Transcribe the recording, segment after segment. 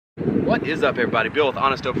What is up, everybody? Bill with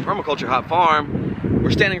Honest Open Permaculture Hot Farm.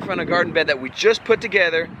 We're standing in front of a garden bed that we just put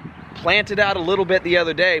together, planted out a little bit the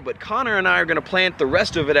other day, but Connor and I are gonna plant the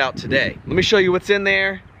rest of it out today. Let me show you what's in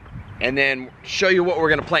there and then show you what we're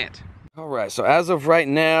gonna plant. All right, so as of right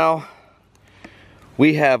now,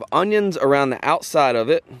 we have onions around the outside of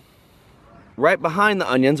it. Right behind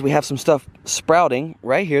the onions, we have some stuff sprouting.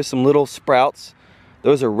 Right here, some little sprouts.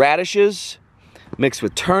 Those are radishes mixed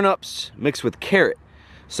with turnips, mixed with carrot.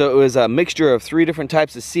 So it was a mixture of 3 different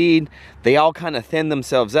types of seed. They all kind of thin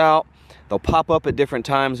themselves out. They'll pop up at different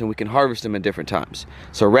times and we can harvest them at different times.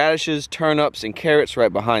 So radishes, turnips, and carrots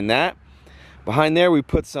right behind that. Behind there, we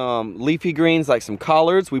put some leafy greens like some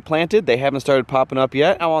collards we planted. They haven't started popping up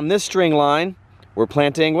yet. Now on this string line, we're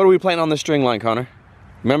planting, what are we planting on this string line, Connor?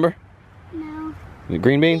 Remember? No. The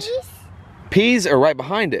green beans? Peas? Peas are right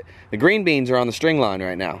behind it. The green beans are on the string line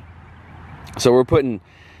right now. So we're putting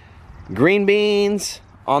green beans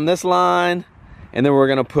on this line, and then we're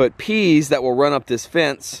gonna put peas that will run up this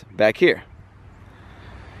fence back here.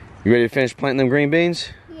 You ready to finish planting them green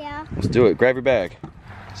beans? Yeah. Let's do it. Grab your bag.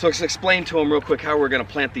 So let's explain to them real quick how we're gonna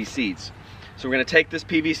plant these seeds. So we're gonna take this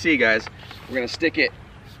PVC, guys. We're gonna stick it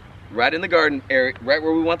right in the garden area, right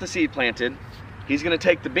where we want the seed planted. He's gonna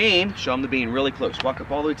take the bean, show him the bean really close. Walk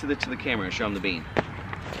up all the way to the camera and show him the bean.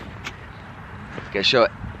 Gotta show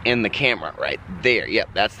it in the camera right there.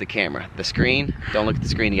 Yep, that's the camera. The screen, don't look at the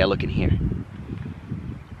screen, you gotta look in here.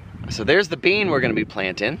 So there's the bean we're gonna be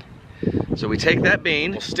planting. So we take that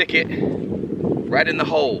bean, we'll stick it right in the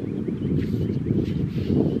hole.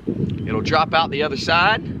 It'll drop out the other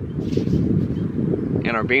side,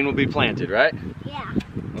 and our bean will be planted, right? Yeah.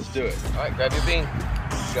 Let's do it. All right, grab your bean.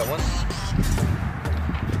 You got one?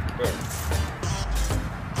 Boom.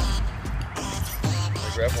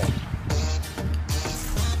 Grab one.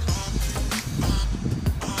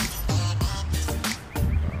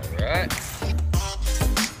 All right.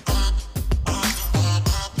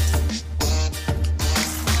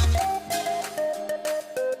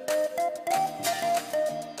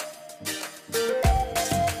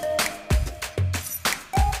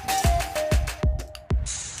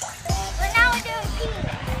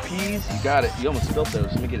 You got it. You almost spilled those.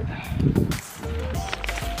 Let me get it.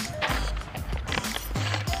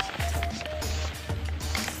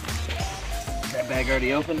 That bag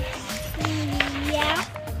already open? Yeah.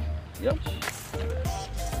 Yep.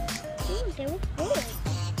 Ooh, they look good.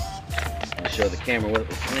 I'll show the camera what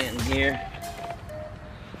we're planting here.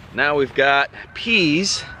 Now we've got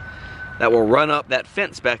peas that will run up that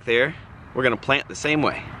fence back there. We're gonna plant the same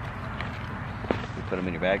way. You put them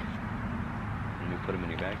in your bag. Let me put them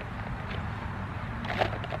in your bag.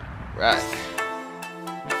 Right.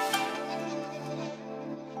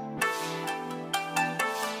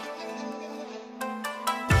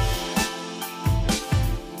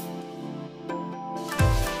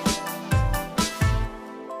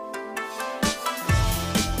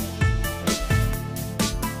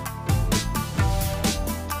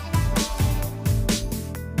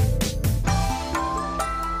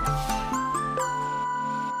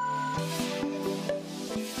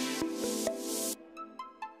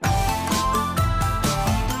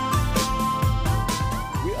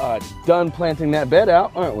 Done planting that bed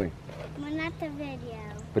out, aren't we? But not the video.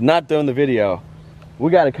 But not doing the video.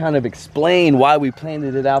 We got to kind of explain why we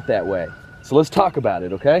planted it out that way. So let's talk about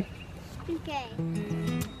it, okay? Okay.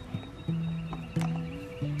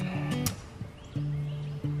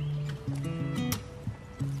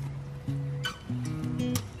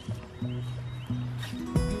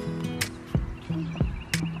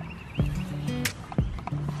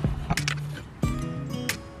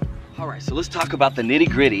 All right, so let's talk about the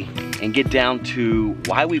nitty-gritty and get down to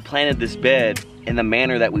why we planted this bed in the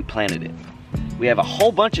manner that we planted it. We have a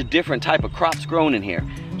whole bunch of different type of crops grown in here.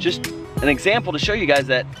 Just an example to show you guys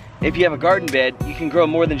that if you have a garden bed, you can grow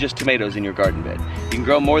more than just tomatoes in your garden bed. You can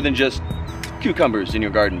grow more than just cucumbers in your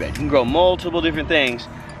garden bed. You can grow multiple different things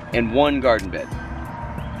in one garden bed.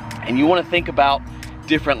 And you want to think about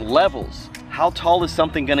different levels. How tall is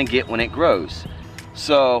something gonna get when it grows?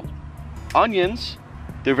 So onions,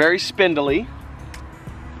 they're very spindly.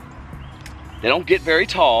 They don't get very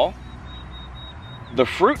tall. The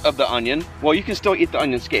fruit of the onion, well, you can still eat the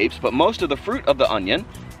onion scapes, but most of the fruit of the onion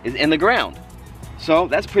is in the ground. So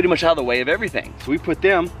that's pretty much out of the way of everything. So we put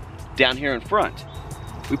them down here in front.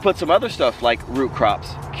 We put some other stuff like root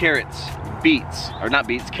crops, carrots, beets, or not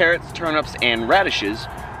beets, carrots, turnips, and radishes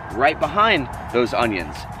right behind those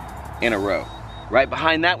onions in a row. Right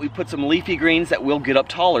behind that, we put some leafy greens that will get up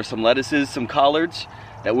taller, some lettuces, some collards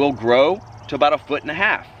that will grow to about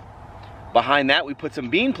 1.5 feet. Behind that, we put some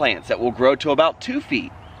bean plants that will grow to about 2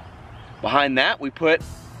 feet. Behind that, we put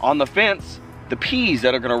on the fence the peas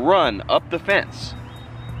that are gonna run up the fence.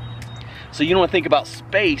 So you don't want to think about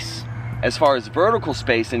space as far as vertical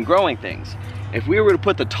space in growing things. If we were to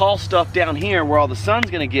put the tall stuff down here where all the sun's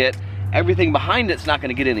gonna get, everything behind it's not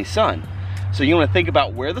gonna get any sun. So you want to think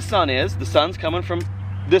about where the sun is. The sun's coming from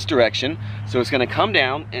this direction, so it's gonna come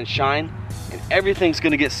down and shine, and everything's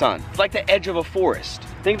gonna get sun. It's like the edge of a forest.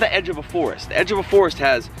 Think of the edge of a forest. The edge of a forest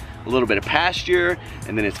has a little bit of pasture,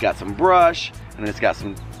 and then it's got some brush, and then it's got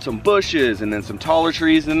some bushes, and then some taller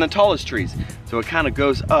trees, and then the tallest trees. So it kind of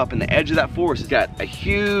goes up, and the edge of that forest has got a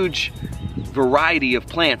huge variety of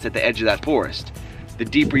plants at the edge of that forest. The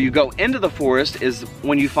deeper you go into the forest is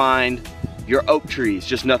when you find your oak trees,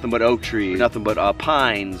 just nothing but oak trees, nothing but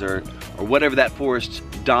pines, or whatever that forest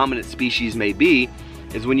dominant species may be,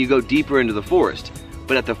 is when you go deeper into the forest.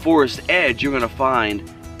 But at the forest edge, you're gonna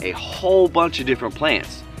find a whole bunch of different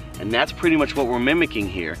plants. And that's pretty much what we're mimicking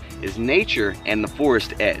here, is nature and the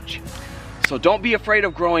forest edge. So don't be afraid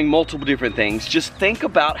of growing multiple different things. Just think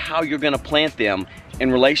about how you're gonna plant them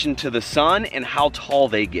in relation to the sun and how tall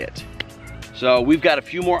they get. So we've got a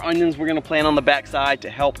few more onions we're gonna plant on the backside to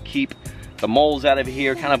help keep the moles out of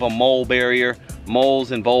here, kind of a mole barrier.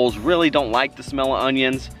 Moles and voles really don't like the smell of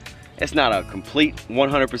onions. It's not a complete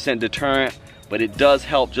 100% deterrent, but it does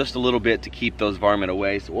help just a little bit to keep those varmint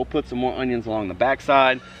away. So we'll put some more onions along the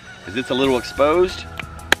backside because it's a little exposed,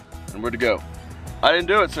 and we're to go. I didn't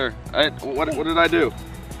do it, sir. What did I do?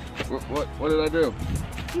 What did I do?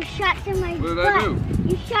 You shot to my butt. What did I do?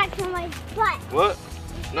 You shot to my butt. What?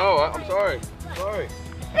 No, I'm sorry. Sorry.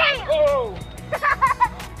 Bam! Oh!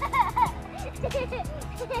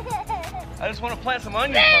 I just want to plant some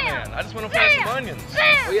onions, my man. I just want to plant some onions.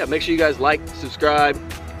 Oh yeah, make sure you guys like, subscribe,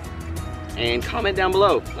 and comment down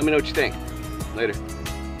below. Let me know what you think. Later.